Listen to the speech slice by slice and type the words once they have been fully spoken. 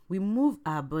We move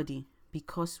our body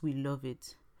because we love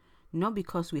it, not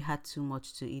because we had too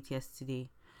much to eat yesterday,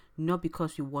 not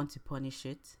because we want to punish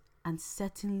it, and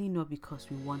certainly not because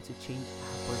we want to change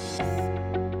our bodies.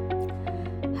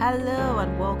 Hello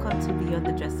and welcome to Beyond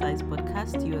the Dress Size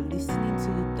podcast. You're listening to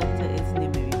Dr.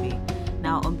 Ezine Meribe.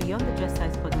 Now, on Beyond the Dress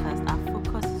Size podcast, our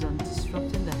focus is on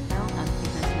disrupting the health and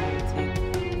fitness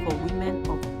narrative for women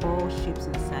of all shapes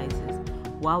and sizes,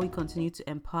 while we continue to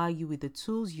empower you with the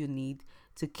tools you need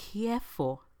to care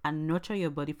for and nurture your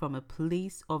body from a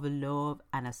place of love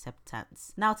and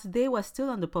acceptance. Now, today we're still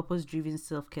on the purpose-driven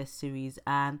self-care series,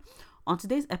 and on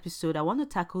today's episode, I want to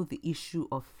tackle the issue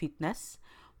of fitness.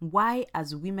 Why,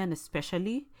 as women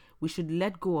especially, we should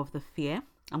let go of the fear.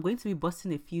 I'm going to be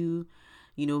busting a few,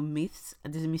 myths,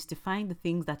 demystifying the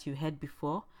things that you heard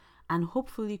before, and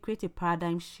hopefully create a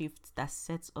paradigm shift that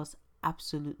sets us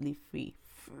absolutely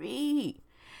free.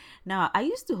 Now, I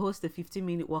used to host a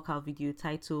 15-minute workout video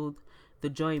titled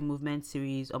The Joy in Movement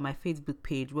series on my Facebook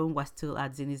page when we were still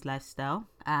at Zini's Lifestyle,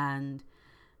 and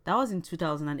that was in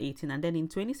 2018. And then in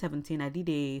 2017, I did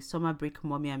a summer break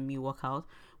mommy and me workout,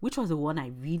 which was the one I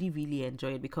really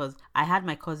enjoyed because I had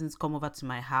my cousins come over to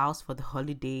my house for the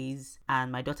holidays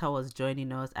and my daughter was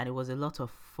joining us, and it was a lot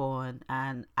of fun.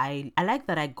 And I like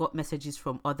that I got messages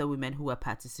from other women who were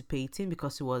participating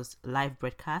because it was live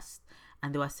broadcast,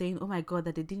 and they were saying, oh my God,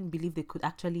 that they didn't believe they could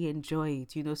actually enjoy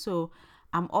it, So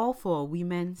I'm all for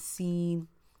women seeing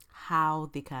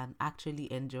how they can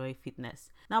actually enjoy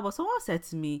fitness. Now, but someone said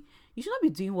to me, you should not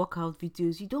be doing workout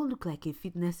videos. You don't look like a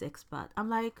fitness expert. I'm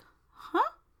like, huh?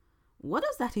 What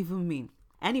does that even mean?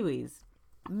 Anyways,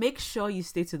 make sure you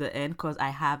stay to the end because I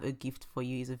have a gift for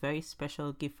you. It's a very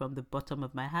special gift from the bottom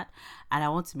of my heart, and I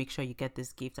want to make sure you get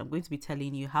this gift. I'm going to be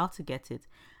telling you how to get it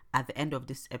at the end of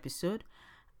this episode.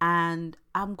 And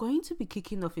I'm going to be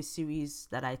kicking off a series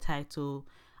that I title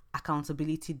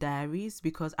Accountability Diaries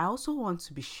because I also want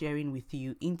to be sharing with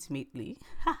you intimately.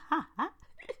 I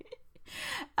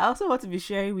also want to be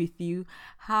sharing with you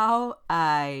how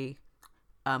I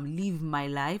live my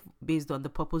life based on the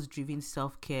purpose-driven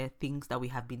self-care things that we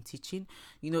have been teaching.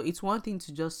 It's one thing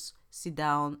to just sit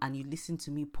down and you listen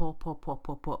to me pour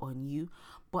on you,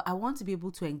 but I want to be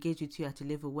able to engage with you at a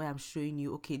level where I'm showing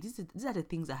you, okay, these are the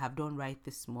things I have done right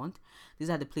this month. These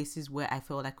are the places where I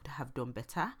felt I could have done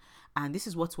better, and this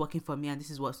is what's working for me and this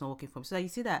is what's not working for me. So that you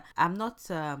see that I'm not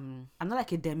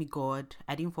like a demigod.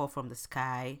 I didn't fall from the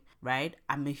sky, right?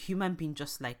 I'm a human being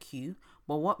just like you,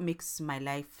 but what makes my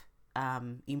life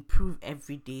improve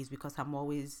every day is because I'm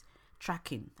always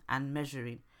tracking and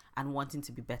measuring and wanting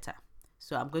to be better.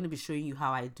 So I'm going to be showing you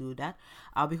how I do that.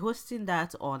 I'll be hosting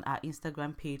that on our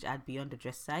Instagram page at Beyond the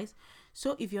Dress Size.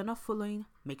 So if you're not following,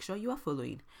 make sure you are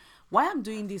following. Why I'm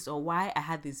doing this, or why I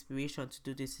had the inspiration to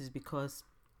do this, is because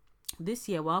this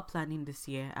year, while planning this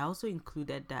year, I also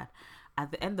included that at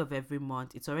the end of every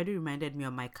month, it's already reminded me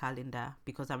on my calendar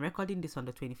because I'm recording this on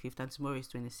the 25th and tomorrow is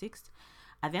 26th.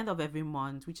 At the end of every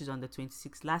month, which is on the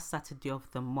 26th, last Saturday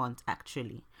of the month,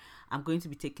 actually, I'm going to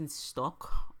be taking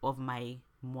stock of my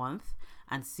month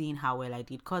and seeing how well I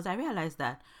did. Because I realized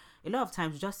that a lot of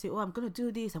times you just say, oh, I'm going to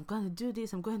do this, I'm going to do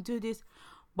this, I'm going to do this.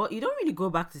 But you don't really go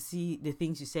back to see the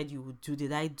things you said you would do.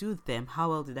 Did I do them? How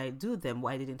well did I do them?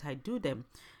 Why didn't I do them?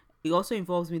 It also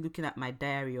involves me looking at my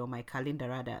diary, or my calendar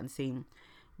rather, and saying,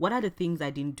 what are the things I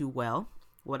didn't do well?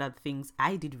 What are the things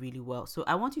I did really well? So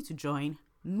I want you to join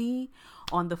me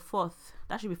on the 4th.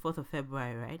 That should be 4th of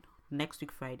February, right? Next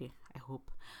week, Friday. I hope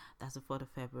that's the 4th of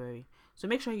February. So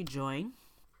make sure you join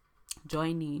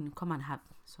in, come and have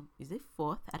some. Is it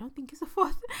 4th? I don't think it's the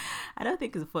 4th. I don't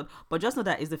think it's the 4th, but just know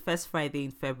that it's the first Friday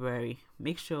in February.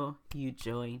 Make sure you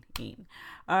join in.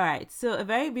 All right, so a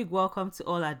very big welcome to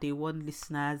all our day one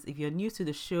listeners. If you're new to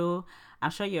the show, I'm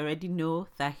sure you already know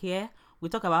that here we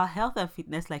talk about health and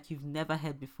fitness like you've never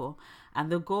heard before,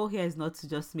 and the goal here is not to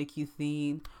just make you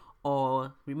thin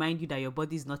or remind you that your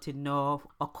body is not enough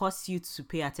or cause you to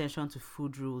pay attention to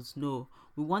food rules. No,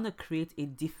 we want to create a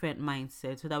different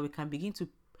mindset so that we can begin to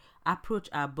approach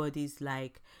our bodies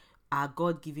like our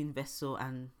God-given vessel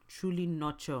and truly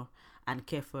nurture and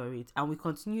care for it. And we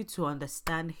continue to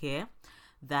understand here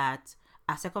that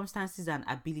our circumstances and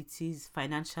abilities,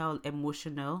 financial,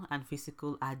 emotional, and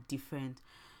physical, are different.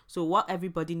 So what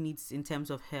everybody needs in terms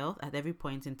of health at every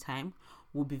point in time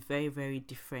will be very, very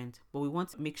different. But we want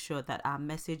to make sure that our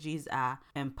messages are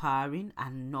empowering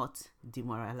and not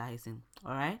demoralizing.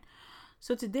 All right.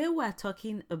 So today we're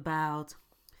talking about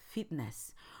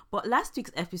fitness. But last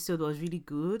week's episode was really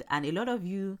good, and a lot of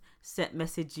you sent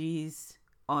messages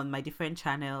on my different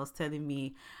channels telling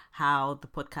me how the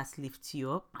podcast lifts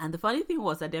you up. And the funny thing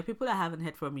was that there are people I haven't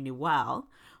heard from in a while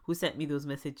who sent me those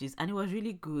messages, and it was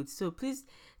really good. So please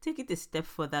take it a step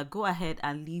further. Go ahead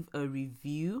and leave a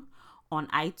review on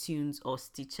iTunes or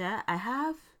Stitcher. I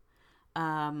have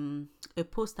a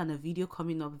post and a video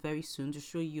coming up very soon to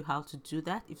show you how to do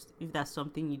that if that's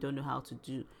something you don't know how to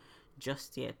do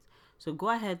just yet. So go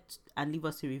ahead and leave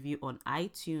us a review on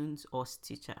iTunes or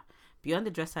Stitcher. Beyond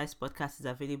the Dress Size podcast is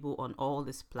available on all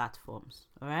these platforms.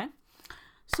 All right.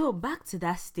 So back to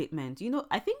that statement.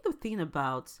 I think the thing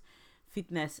about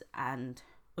fitness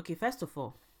first of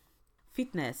all,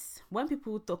 fitness, when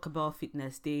people talk about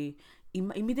fitness, they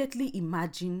immediately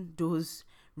imagine those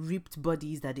ripped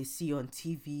bodies that they see on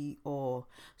TV or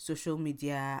social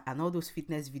media, and all those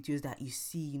fitness videos that you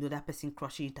see, that person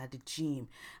crushing it at the gym,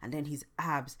 and then his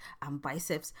abs and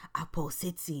biceps are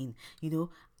pulsating,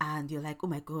 and you're like, oh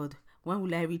my God, when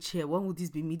will I reach here? When will this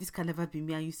be me? This can never be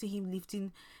me. And you see him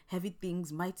lifting heavy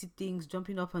things, mighty things,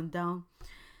 jumping up and down.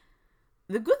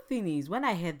 The good thing is, when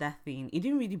I heard that thing, it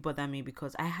didn't really bother me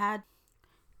because I had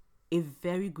a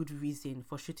very good reason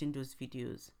for shooting those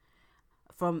videos.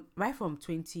 From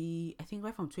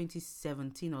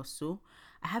 2017 or so,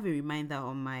 I have a reminder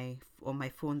on my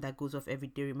phone that goes off every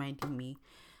day reminding me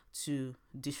to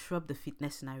disrupt the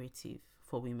fitness narrative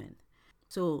for women.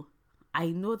 So I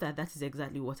know that is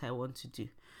exactly what I want to do,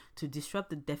 to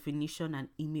disrupt the definition and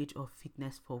image of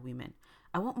fitness for women.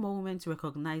 I want more women to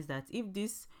recognize that if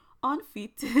this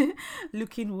unfit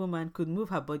looking woman could move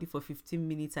her body for 15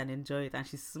 minutes and enjoy it, and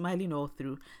she's smiling all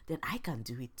through, then I can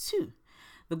do it too.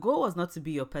 The goal was not to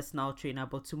be your personal trainer,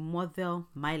 but to model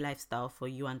my lifestyle for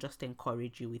you and just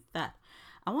encourage you with that.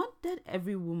 I wanted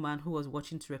every woman who was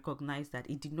watching to recognize that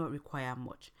it did not require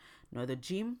much. Not the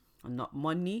gym, not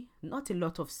money, not a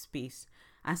lot of space.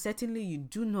 And certainly you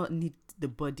do not need the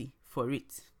body for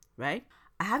it, right?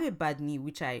 I have a bad knee,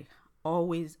 which I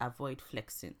always avoid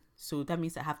flexing. So that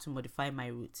means I have to modify my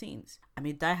routines. I'm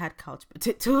a diehard couch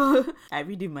potato. I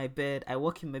read in my bed. I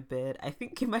walk in my bed. I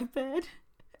think in my bed.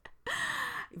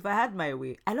 If I had my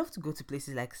way, I love to go to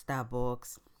places like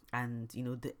Starbucks, and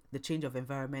the change of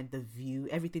environment, the view,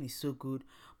 everything is so good.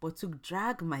 But to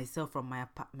drag myself from my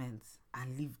apartment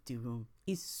and leave the room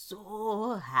is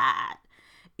so hard.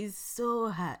 It's so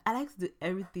hard. I like to do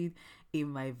everything in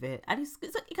my bed, and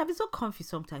it can be so comfy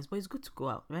sometimes, but it's good to go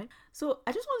out, right? So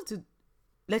I just wanted to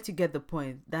let you get the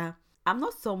point that I'm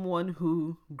not someone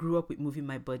who grew up with moving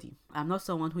my body. I'm not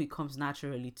someone who it comes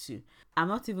naturally to. I'm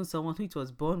not even someone who it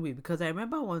was born with, because I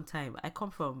remember one time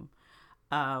I'm from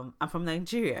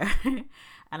Nigeria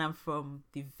and I'm from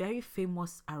the very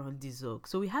famous Arondizog.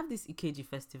 So we have this Ikeji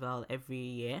festival every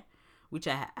year, which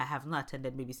I have not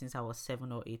attended maybe since I was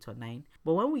 7 or 8 or 9.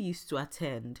 But when we used to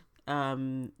attend,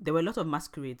 there were a lot of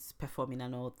masquerades performing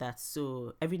and all that.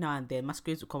 So every now and then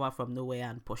masquerades would come out from nowhere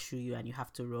and pursue you, and you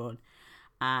have to run.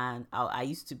 And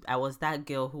I was that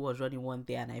girl who was running one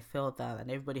day, and I fell down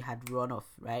and everybody had run off,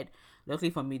 right?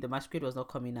 Luckily for me, the masquerade was not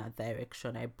coming in that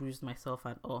direction. I bruised myself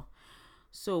and all.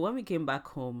 So when we came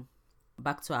back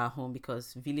to our home,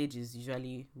 because village is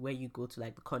usually where you go to,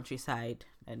 like the countryside,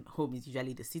 and home is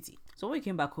usually the city. So when we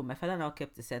came back home, my father now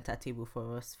kept the center table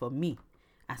for me,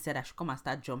 and said I should come and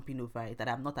start jumping over it, that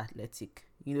I'm not athletic.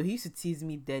 He used to tease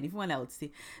me then. Even when I would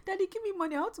say, Daddy, give me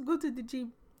money, I want to go to the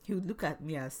gym, he would look at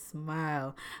me and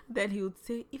smile. Then he would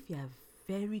say, if you are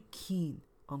very keen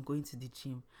on going to the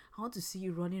gym, I want to see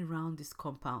you running around this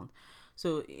compound.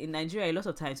 So in Nigeria, a lot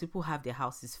of times people have their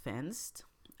houses fenced,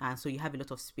 and so you have a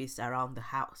lot of space around the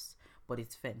house, but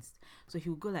it's fenced. So he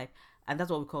would go like, and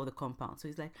that's what we call the compound. So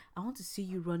he's like, I want to see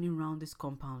you running around this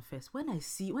compound first. When I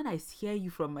hear you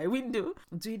from my window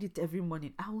doing it every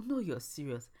morning, I will know you're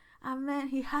serious. And man,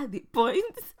 he had the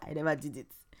point. I never did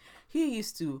it. He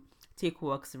used to take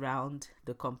walks around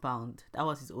the compound. That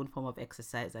was his own form of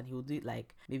exercise, and he would do it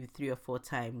like maybe 3 or 4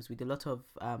 times with a lot of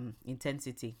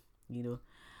intensity.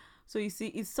 So you see,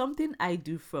 it's something I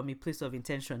do from a place of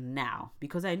intention now,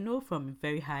 because I know from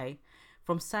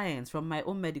science, from my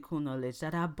own medical knowledge,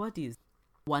 that our bodies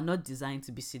were not designed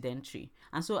to be sedentary.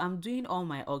 And so I'm doing all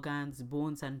my organs,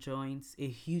 bones and joints a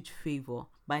huge favor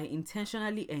by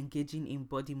intentionally engaging in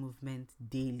body movement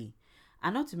daily.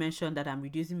 And not to mention that I'm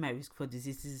reducing my risk for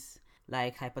diseases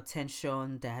like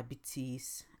hypertension,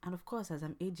 diabetes, and of course, as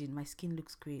I'm aging, my skin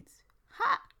looks great.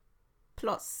 Ha!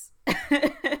 Plus.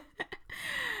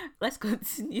 Let's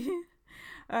continue.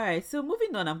 All right, so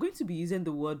moving on, I'm going to be using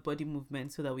the word body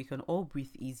movement so that we can all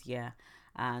breathe easier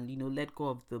and, let go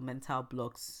of the mental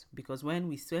blocks. Because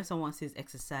when someone says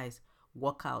exercise,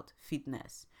 workout,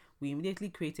 fitness, we immediately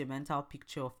create a mental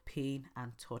picture of pain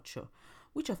and torture.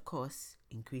 which of course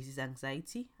increases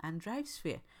anxiety and drives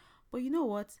fear. But you know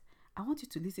what? I want you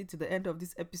to listen to the end of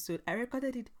this episode. I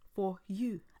recorded it for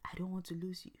you. I don't want to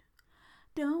lose you.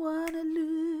 Don't want to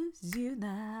lose you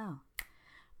now.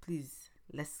 Please,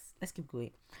 let's keep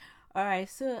going. All right,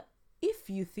 so if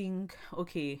you think,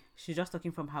 okay, she's just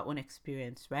talking from her own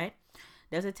experience, right?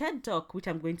 There's a TED Talk, which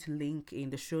I'm going to link in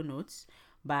the show notes,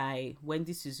 by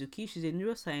Wendy Suzuki. She's a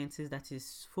neuroscientist that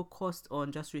is focused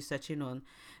on just researching on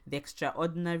the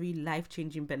extraordinary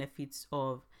life-changing benefits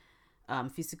of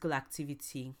physical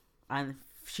activity. And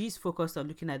she's focused on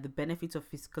looking at the benefits of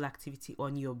physical activity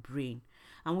on your brain.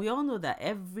 And we all know that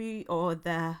every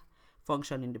other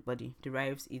function in the body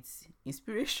derives its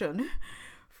inspiration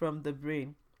from the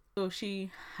brain. So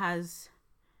she has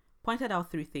pointed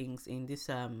out 3 things in this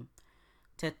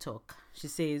TED Talk. She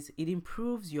says it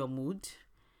improves your mood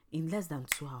in less than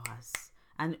 2 hours.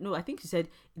 And no, I think she said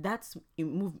that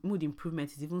mood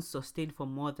improvement is even sustained for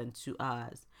more than 2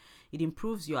 hours. It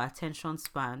improves your attention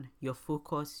span, your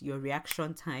focus, your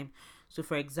reaction time. So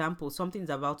for example,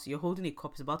 you're holding a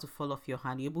cup, it's about to fall off your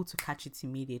hand, you're able to catch it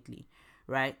immediately,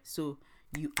 right? So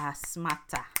you are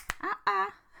smarter.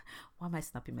 Why am I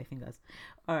snapping my fingers?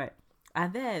 All right.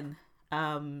 And then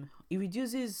it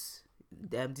reduces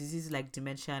diseases like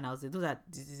dementia and Alzheimer's. Those are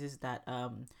diseases that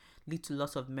lead to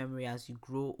loss of memory as you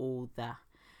grow older.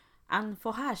 And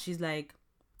for her, she's like,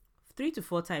 3 to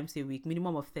 4 times a week,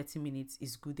 minimum of 30 minutes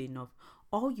is good enough.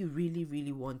 All you really,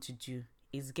 really want to do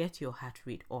is get your heart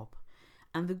rate up.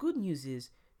 And the good news is,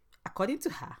 according to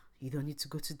her, you don't need to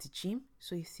go to the gym.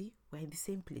 So you see, we're in the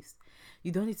same place.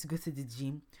 You don't need to go to the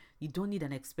gym. You don't need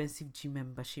an expensive gym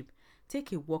membership.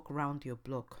 Take a walk around your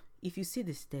block. If you see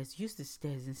the stairs, use the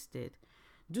stairs instead.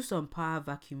 Do some power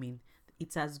vacuuming.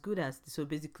 It's as good as, so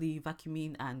basically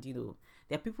vacuuming, and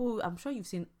there are people, I'm sure you've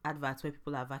seen adverts where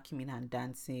people are vacuuming and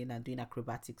dancing and doing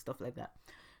acrobatic stuff like that.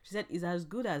 She said it's as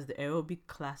good as the aerobic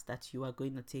class that you are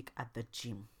going to take at the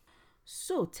gym.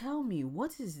 So tell me,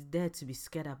 what is there to be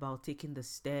scared about taking the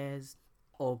stairs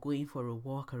or going for a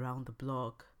walk around the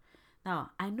block? Now,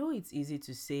 I know it's easy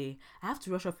to say, I have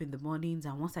to rush off in the mornings,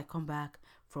 and once I come back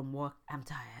from work, I'm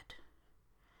tired.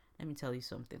 Let me tell you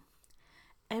something.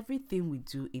 Everything we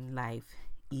do in life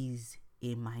is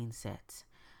a mindset.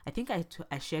 I think I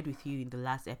shared with you in the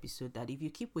last episode that if you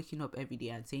keep waking up every day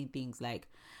and saying things like,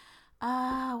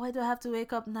 why do I have to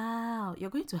wake up now? You're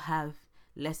going to have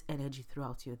less energy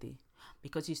throughout your day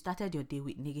because you started your day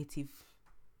with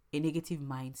a negative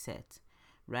mindset,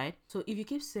 right? So if you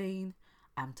keep saying,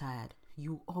 I'm tired,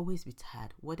 you'll always be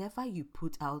tired. Whatever you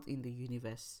put out in the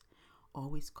universe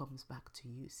always comes back to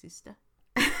you, sister.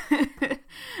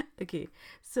 Okay,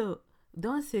 so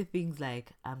don't say things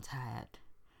like, I'm tired.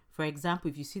 For example,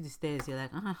 if you see the stairs, you're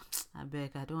like, I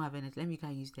beg, I don't have energy. Let me go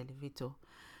and use the elevator.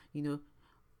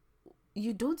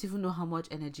 You don't even know how much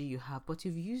energy you have, but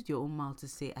you've used your own mouth to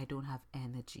say, I don't have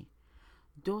energy.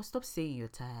 Don't stop saying you're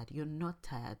tired. You're not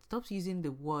tired. Stop using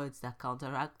the words that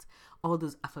counteract all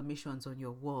those affirmations on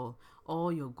your wall,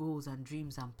 all your goals and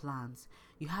dreams and plans.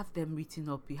 You have them written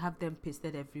up. You have them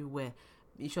pasted everywhere.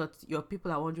 In short, your people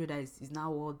are wondering that is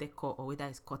now all decor or whether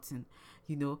it's cotton,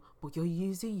 but you're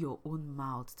using your own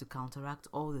mouth to counteract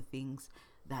all the things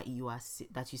that you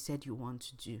said you want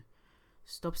to do.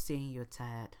 Stop saying you're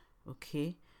tired,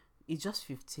 okay? It's just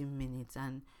 15 minutes,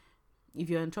 and if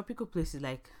you're in tropical places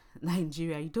like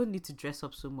Nigeria, you don't need to dress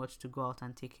up so much to go out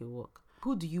and take a walk.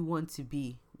 Who do you want to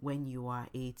be when you are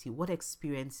 80? What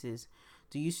experiences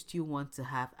do you still want to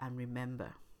have and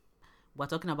remember? We're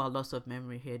talking about loss of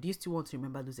memory here. Do you still want to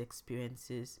remember those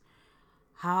experiences?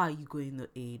 How are you going to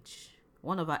age?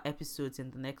 One of our episodes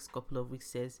in the next couple of weeks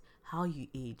says, how you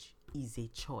age is a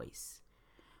choice.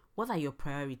 What are your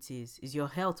priorities? Is your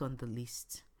health on the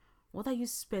list? What are you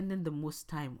spending the most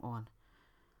time on?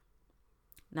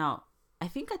 Now, I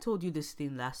think I told you this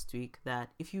thing last week that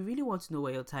if you really want to know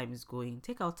where your time is going,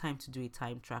 take out time to do a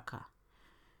time tracker.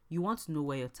 You want to know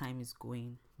where your time is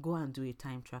going, go and do a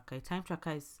time tracker. A time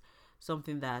tracker is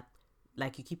something that,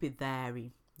 like, you keep a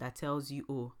diary that tells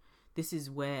you, this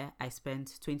is where I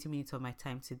spent 20 minutes of my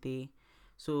time today.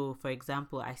 So, for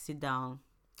example, I sit down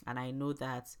and I know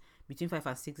that between 5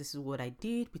 and 6, this is what I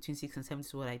did. Between 6 and 7, this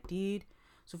is what I did.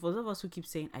 So for those of us who keep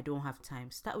saying, I don't have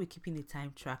time, start with keeping a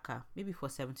time tracker, maybe for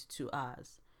 72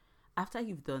 hours. After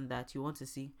you've done that, you want to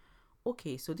see,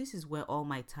 okay, so this is where all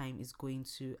my time is going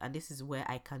to, and this is where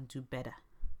I can do better,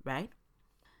 right?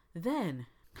 Then,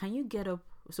 can you get up?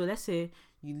 So let's say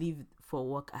you leave for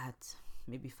work at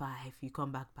maybe 5, you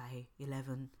come back by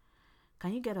 11.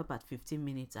 Can you get up at 15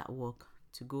 minutes at work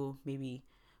to go maybe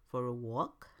for a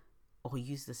walk or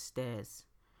use the stairs?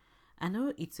 I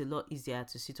know it's a lot easier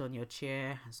to sit on your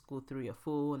chair and scroll through your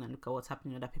phone and look at what's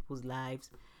happening in other people's lives.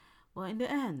 But in the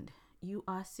end, you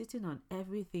are sitting on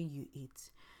everything you eat.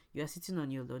 You are sitting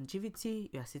on your longevity.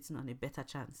 You are sitting on a better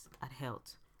chance at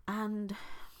health. And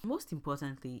most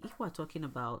importantly, if we're talking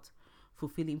about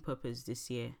fulfilling purpose this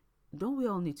year, don't we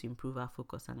all need to improve our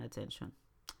focus and attention?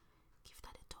 Give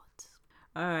that a thought.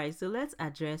 All right, so let's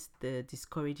address the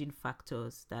discouraging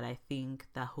factors that I think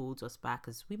that holds us back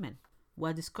as women.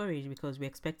 We're discouraged because we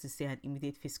expect to see an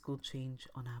immediate physical change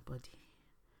on our body.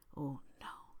 Oh no.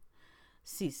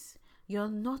 Sis, you're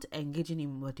not engaging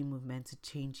in body movement to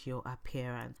change your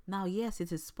appearance. Now, yes,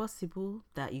 it is possible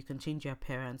that you can change your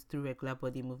appearance through regular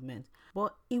body movement,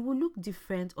 but it will look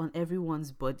different on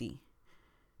everyone's body.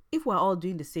 If we're all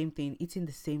doing the same thing, eating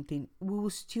the same thing, we will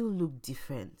still look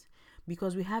different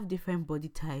because we have different body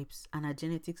types and our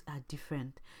genetics are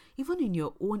different. Even in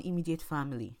your own immediate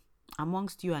family,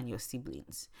 amongst you and your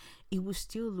siblings, it will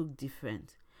still look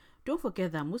different. Don't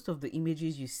forget that most of the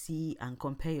images you see and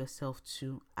compare yourself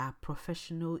to are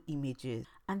professional images,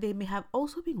 and they may have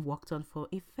also been worked on for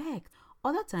effect.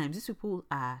 Other times, these people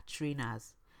are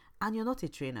trainers, and you're not a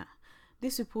trainer.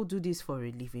 These people do this for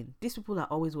a living. These people are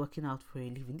always working out for a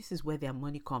living. This is where their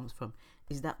money comes from.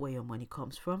 Is that where your money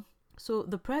comes from? So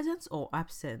the presence or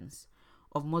absence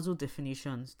of muscle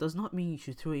definitions does not mean you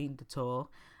should throw in the towel,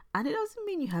 and it doesn't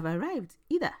mean you have arrived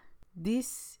either.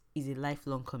 This is a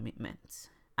lifelong commitment.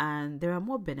 And there are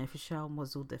more beneficial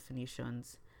muscle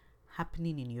definitions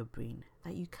happening in your brain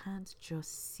that you can't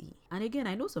just see. And again,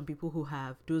 I know some people who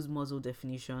have those muscle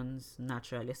definitions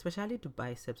naturally, especially the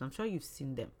biceps. I'm sure you've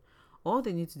seen them. All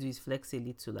they need to do is flex a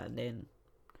little and then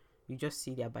you just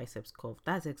see their biceps curve.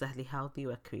 That's exactly how they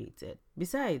were created.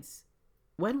 Besides,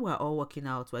 when we're all working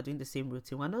out, we're doing the same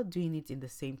routine. We're not doing it in the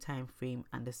same time frame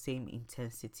and the same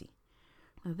intensity.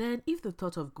 And then if the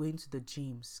thought of going to the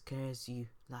gym scares you,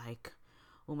 like,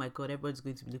 oh my god, everyone's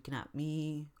going to be looking at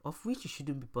me, of which you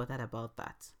shouldn't be bothered about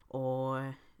that.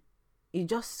 Or it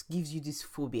just gives you this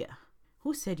phobia.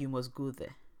 Who said you must go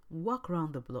there? Walk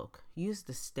around the block, use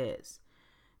the stairs,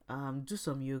 do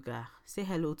some yoga, say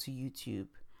hello to YouTube.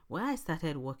 When I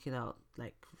started working out,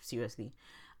 like seriously,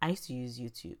 I used to use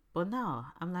YouTube. But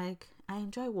now I'm like, I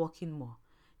enjoy walking more.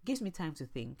 Gives me time to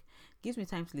think. Gives me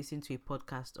time to listen to a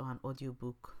podcast or an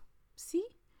audiobook. See?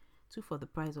 2 for the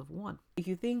price of 1. If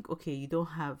you think, okay, you don't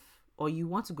have, or you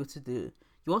want to you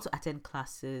want to attend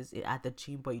classes at the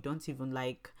gym, but you don't even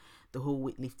like the whole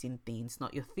weightlifting thing, it's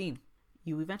not your thing,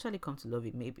 you eventually come to love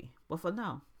it maybe. But for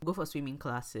now, go for swimming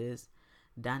classes,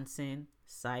 dancing,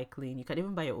 cycling. You can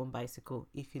even buy your own bicycle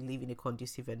if you live in a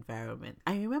conducive environment.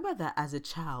 I remember that as a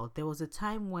child, there was a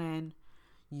time when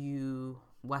you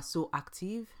were so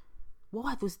active. What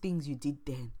were those things you did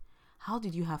then? How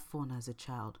did you have fun as a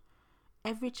child?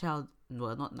 Every child,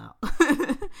 well, not now,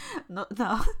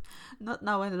 not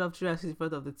now when a lot of children are in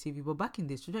front of the TV, but back in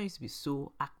the days, children used to be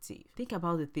so active. Think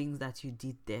about the things that you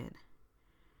did then.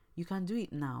 You can do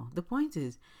it now. The point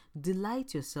is,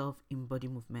 delight yourself in body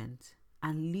movement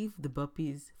and leave the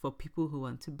burpees for people who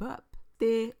want to burp.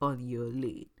 Stay on your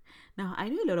lane. Now, I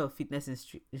know a lot of fitness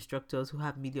instructors who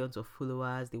have millions of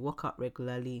followers, they work out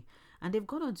regularly, and they've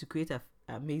gone on to create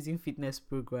amazing fitness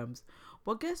programs.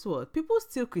 But guess what? People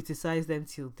still criticize them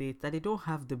till date that they don't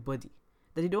have the body.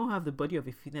 That they don't have the body of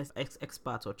a fitness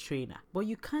expert or trainer. But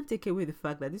you can't take away the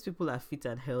fact that these people are fit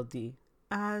and healthy.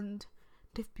 And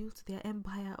they've built their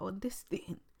empire on this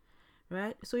thing.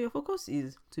 Right? So your focus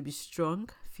is to be strong,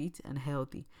 fit, and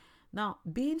healthy. Now,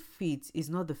 being fit is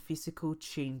not the physical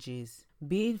changes.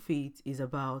 Being fit is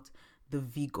about the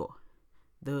vigor,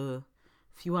 the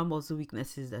fewer muscle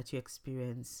weaknesses that you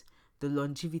experience, the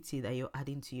longevity that you're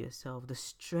adding to yourself, the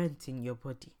strength in your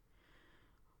body.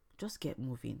 Just get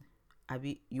moving.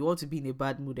 You want to be in a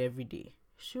bad mood every day.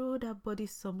 Show that body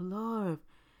some love.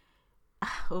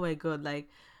 Oh my god, like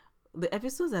the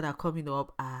episodes that are coming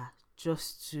up are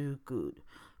just too good.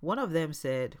 One of them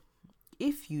said,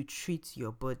 if you treat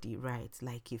your body right,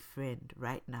 like a friend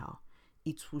right now,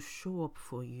 it will show up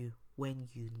for you when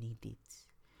you need it.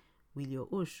 Will your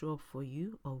own show up for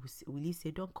you, or will you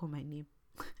say, don't call my name?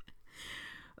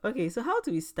 Okay, so how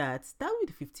do we start? Start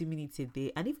with 15 minutes a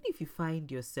day, and even if you find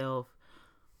yourself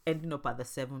ending up at the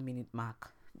 7-minute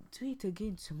mark, do it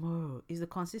again tomorrow. It's the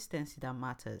consistency that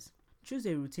matters. Choose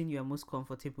a routine you are most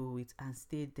comfortable with and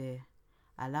stay there.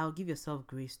 Give yourself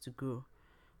grace to grow.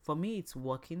 For me, it's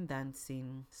walking,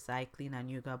 dancing, cycling,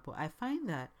 and yoga. But I find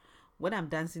that when I'm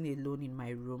dancing alone in my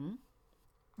room,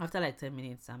 after like 10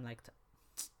 minutes, I'm like,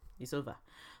 it's over.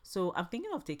 So I'm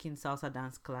thinking of taking salsa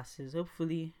dance classes.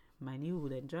 Hopefully, my new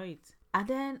would enjoy it. And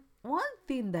then one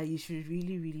thing that you should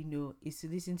really, really know is to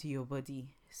listen to your body.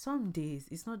 some days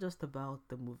it's not just about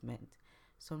the movement.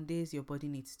 Some days your body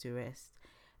needs to rest.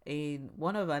 In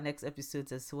one of our next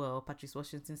episodes as well, Patrice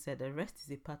Washington said that rest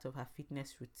is a part of her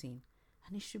fitness routine,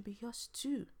 and it should be yours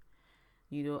too.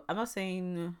 I'm not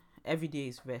saying every day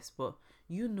is rest, but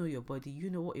you know your body, you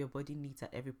know what your body needs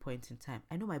at every point in time.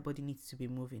 I know my body needs to be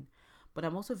moving, but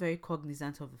I'm also very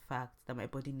cognizant of the fact that my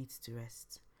body needs to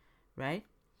rest, right?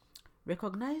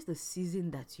 Recognize the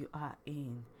season that you are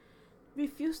in.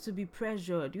 Refuse to be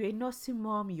pressured. You're a nursing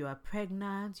mom, you are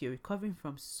pregnant, you're recovering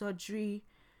from surgery.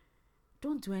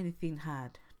 Don't do anything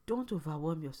hard. Don't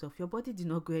overwhelm yourself. Your body did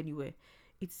not go anywhere.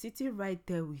 It's sitting right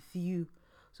there with you.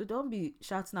 So don't be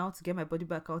shouting out to get my body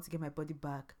back, out to get my body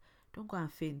back. Don't go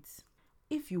and faint.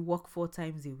 If you work 4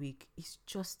 times a week, it's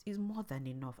more than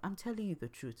enough. I'm telling you the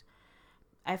truth.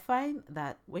 I find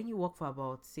that when you walk for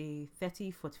about, say,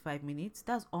 30-45 minutes,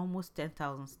 that's almost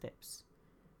 10,000 steps.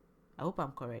 I hope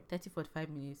I'm correct. 30-45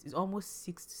 minutes is almost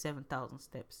 6,000 to 7,000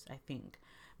 steps, I think,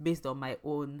 based on my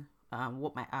own,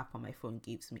 what my app on my phone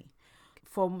gives me.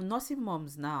 For nursing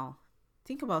moms now,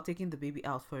 think about taking the baby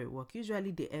out for a walk.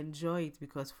 Usually they enjoy it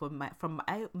because from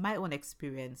my own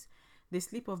experience, they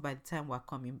sleep off by the time we're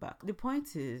coming back. The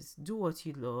point is, do what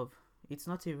you love. It's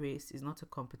not a race. It's not a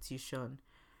competition.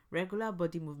 Regular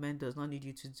body movement does not need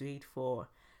you to do it for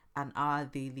an hour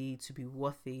daily to be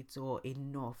worth it or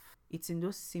enough. It's in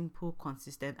those simple,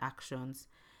 consistent actions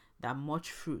that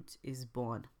much fruit is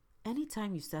born.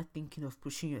 Anytime you start thinking of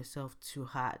pushing yourself too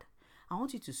hard, I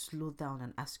want you to slow down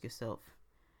and ask yourself,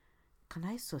 can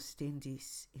I sustain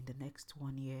this in the next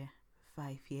 1 year,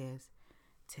 5 years,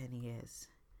 10 years?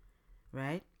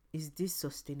 Right? Is this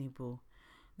sustainable?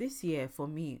 This year, for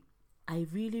me, I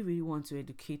really, really want to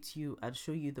educate you and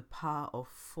show you the power of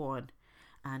fun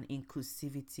and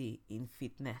inclusivity in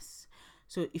fitness.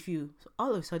 So if you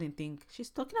all of a sudden think, she's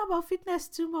talking about fitness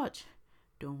too much,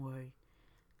 don't worry.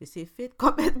 They say faith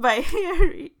cometh by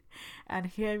hearing and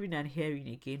hearing and hearing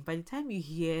again. By the time you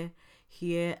hear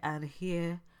and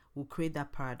hear, will create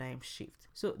that paradigm shift.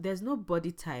 So there's no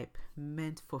body type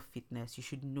meant for fitness. You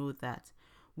should know that.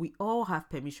 We all have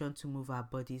permission to move our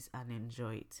bodies and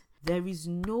enjoy it. There is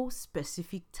no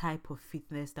specific type of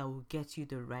fitness that will get you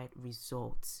the right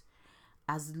results.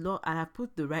 And I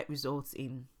put the right results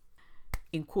in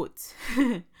quotes,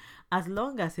 as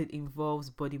long as it involves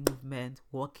body movement,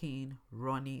 walking,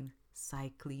 running,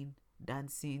 cycling,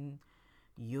 dancing,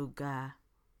 yoga.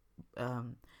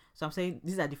 So I'm saying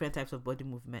these are different types of body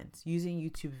movements. Using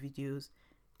YouTube videos,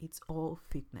 it's all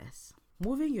fitness.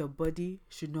 Moving your body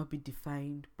should not be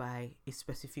defined by a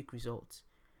specific result.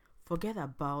 Forget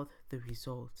about the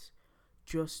results.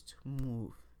 Just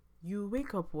move. You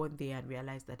wake up one day and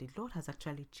realize that the Lord has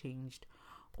actually changed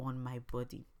on my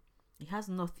body. It has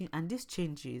nothing, and these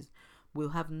changes will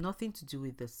have nothing to do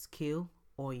with the scale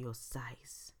or your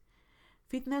size.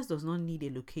 Fitness does not need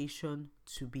a location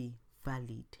to be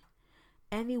valid.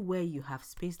 Anywhere you have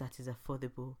space that is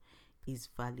affordable is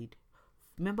valid.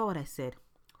 Remember what I said,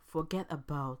 forget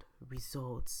about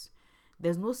results.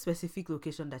 There's no specific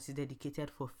location that is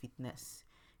dedicated for fitness.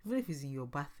 Even if it's in your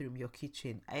bathroom, your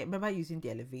kitchen. I remember using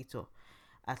the elevator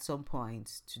at some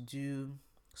point to do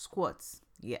squats.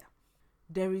 Yeah.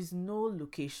 There is no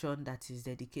location that is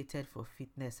dedicated for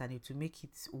fitness and it will make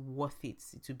it worth it.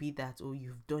 It will be that, oh,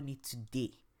 you've done it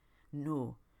today.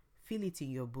 No. Feel it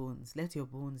in your bones. Let your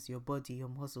bones, your body, your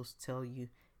muscles tell you,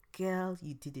 girl,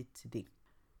 you did it today.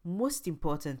 Most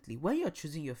importantly, when you're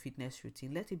choosing your fitness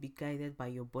routine, let it be guided by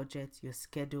your budget, your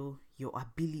schedule, your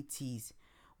abilities,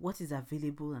 what is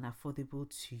available and affordable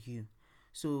to you.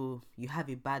 So you have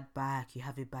a bad back, you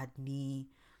have a bad knee,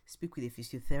 speak with a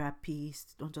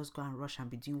physiotherapist. Don't just go and rush and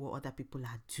be doing what other people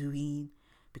are doing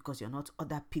because you're not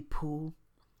other people.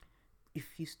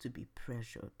 Refuse to be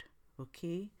pressured,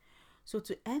 okay? So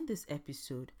to end this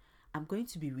episode, I'm going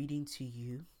to be reading to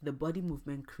you the body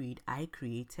movement creed I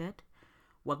created.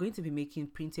 We're going to be making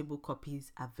printable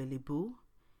copies available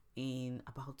in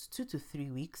about 2 to 3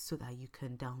 weeks so that you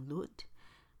can download,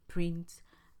 print,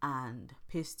 and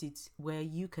paste it where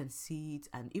you can see it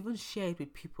and even share it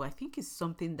with people. I think it's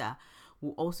something that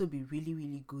will also be really,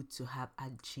 really good to have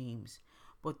at gyms.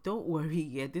 But don't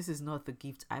worry, this is not the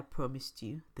gift I promised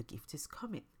you. The gift is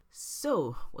coming.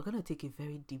 So we're going to take a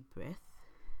very deep breath.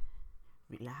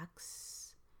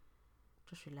 Relax.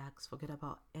 Just relax. Forget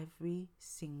about every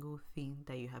single thing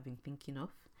that you have been thinking of.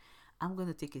 I'm going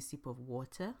to take a sip of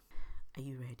water. Are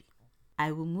you ready?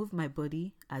 I will move my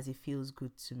body as it feels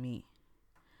good to me.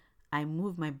 I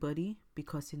move my body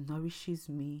because it nourishes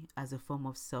me as a form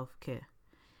of self-care.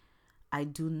 I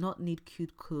do not need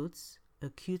cute clothes, a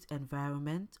cute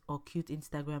environment, or cute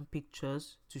Instagram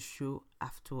pictures to show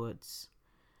afterwards.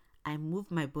 I move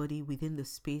my body within the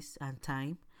space and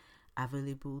time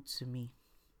available to me.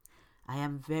 I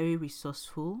am very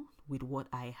resourceful with what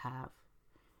I have.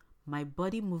 My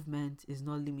body movement is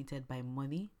not limited by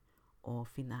money or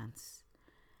finance.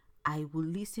 I will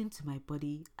listen to my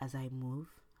body as I move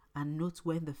and note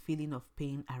when the feeling of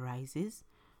pain arises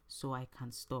so I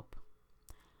can stop.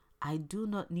 I do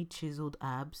not need chiseled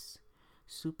abs,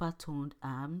 super toned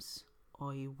arms,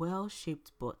 or a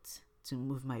well-shaped butt to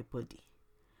move my body.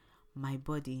 My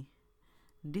body,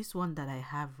 this one that I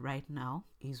have right now,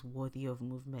 is worthy of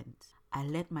movement. I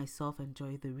let myself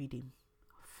enjoy the rhythm,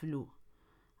 flow,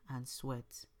 and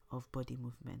sweat of body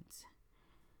movement.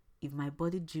 If my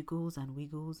body jiggles and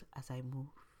wiggles as I move,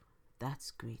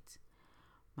 that's great.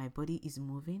 My body is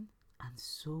moving, and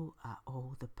so are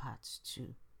all the parts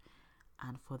too.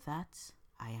 And for that,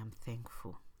 I am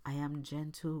thankful. I am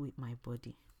gentle with my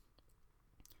body.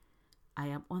 I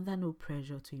am under no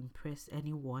pressure to impress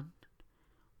anyone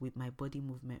with my body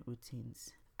movement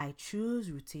routines. I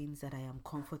choose routines that I am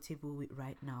comfortable with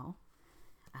right now,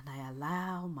 and I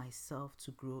allow myself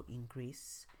to grow in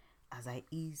grace as I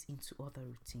ease into other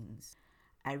routines.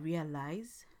 I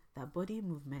realize that body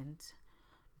movement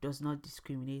does not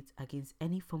discriminate against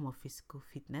any form of physical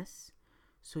fitness,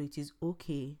 so it is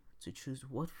okay to choose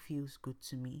what feels good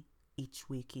to me each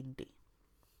waking day.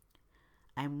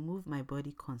 I move my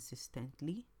body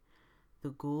consistently.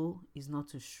 The goal is not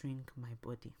to shrink my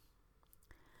body.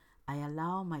 I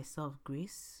allow myself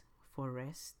grace for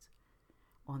rest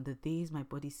on the days my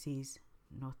body says,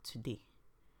 not today.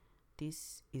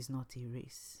 This is not a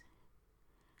race.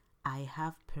 I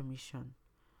have permission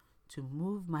to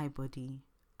move my body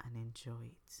and enjoy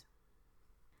it.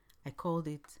 I called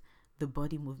it the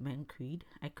Body Movement Creed.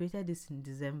 I created this in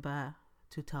December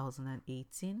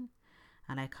 2018,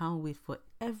 and I can't wait for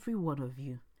every one of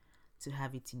you to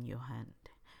have it in your hand.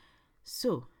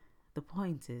 So, the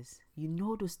point is, you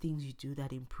know those things you do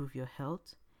that improve your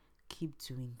health? Keep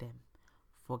doing them.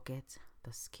 Forget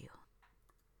the skill.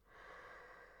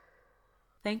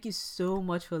 Thank you so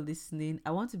much for listening.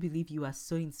 I want to believe you are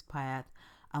so inspired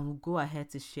and will go ahead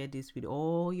to share this with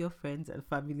all your friends and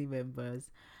family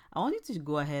members. I want you to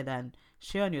go ahead and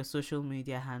share on your social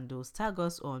media handles, tag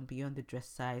us on Beyond the Dress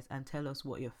Size, and tell us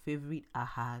what your favorite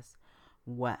ahas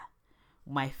were.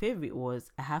 My favorite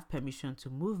was, I have permission to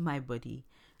move my body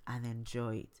and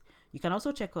enjoy it. You can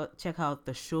also check out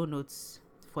the show notes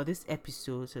for this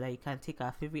episode so that you can take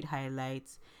our favorite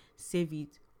highlights, save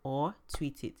it, or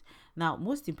tweet it. Now,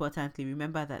 most importantly,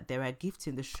 remember that there are gifts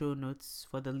in the show notes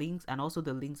for the links and also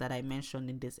the links that I mentioned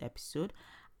in this episode.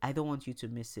 I don't want you to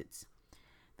miss it.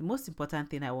 The most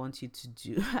important thing I want you to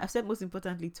do, I've said most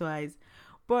importantly twice,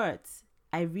 but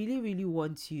I really, really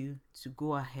want you to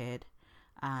go ahead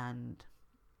and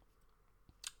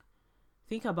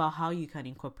think about how you can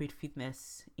incorporate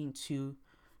fitness into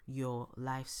your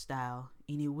lifestyle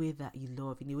in a way that you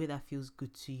love, in a way that feels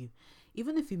good to you.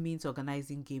 Even if it means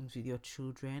organizing games with your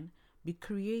children, be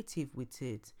creative with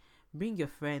it. Bring your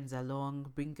friends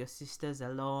along, bring your sisters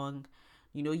along.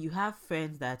 You know, you have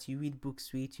friends that you read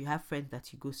books with, you have friends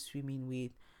that you go swimming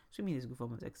with. Swimming is good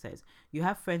form of exercise. You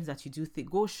have friends that you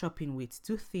go shopping with,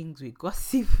 do things with,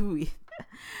 gossip with.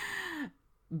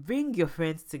 Bring your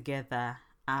friends together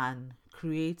and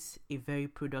create a very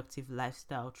productive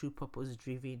lifestyle through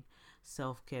purpose-driven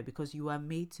self-care, because you are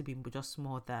made to be just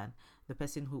more than the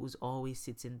person who is always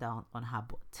sitting down on her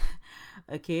butt.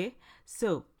 Okay,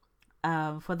 so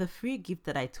for the free gift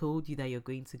that I told you that you're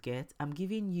going to get, I'm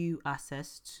giving you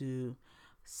access to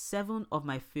 7 of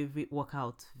my favorite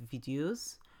workout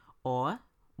videos, or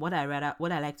what I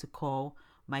like to call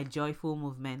my Joyful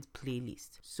Movement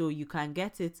playlist. So you can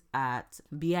get it at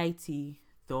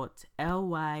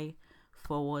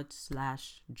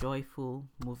bit.ly/joyful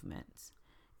movement.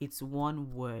 It's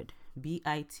one word,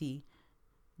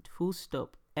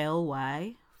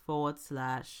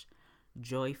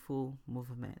 bit.ly/joyful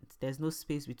movement. There's no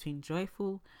space between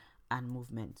joyful and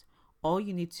movement. All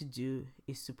you need to do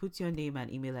is to put your name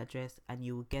and email address and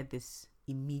you will get this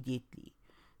immediately.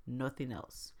 Nothing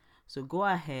else. So go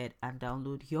ahead and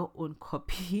download your own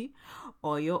copy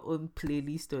or your own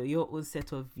playlist or your own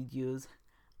set of videos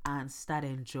and start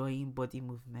enjoying body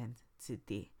movement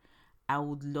today. I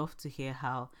would love to hear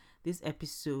how this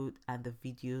episode and the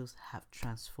videos have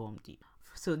transformed you.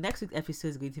 So next week's episode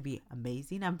is going to be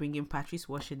amazing. I'm bringing Patrice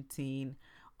Washington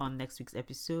on next week's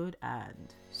episode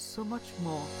and so much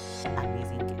more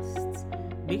amazing guests.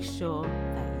 Make sure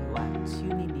that you are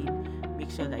tuning in.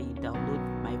 Make sure that you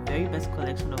download my very best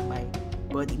collection of my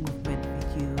body movement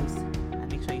videos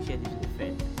and make sure you share this with a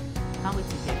friend. Can't wait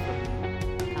to hear from you.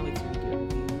 Can't wait to read your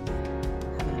reviews.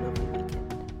 Have a lovely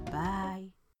weekend.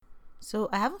 Bye. So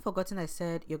I haven't forgotten I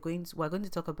said we're going to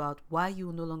talk about why you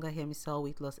will no longer hear me sell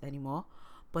weight loss anymore.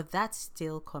 But that's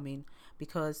still coming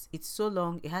because it's so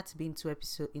long. It had to be in two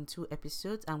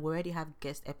episodes, and we already have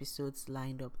guest episodes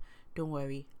lined up. Don't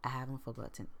worry, I haven't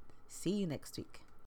forgotten. See you next week.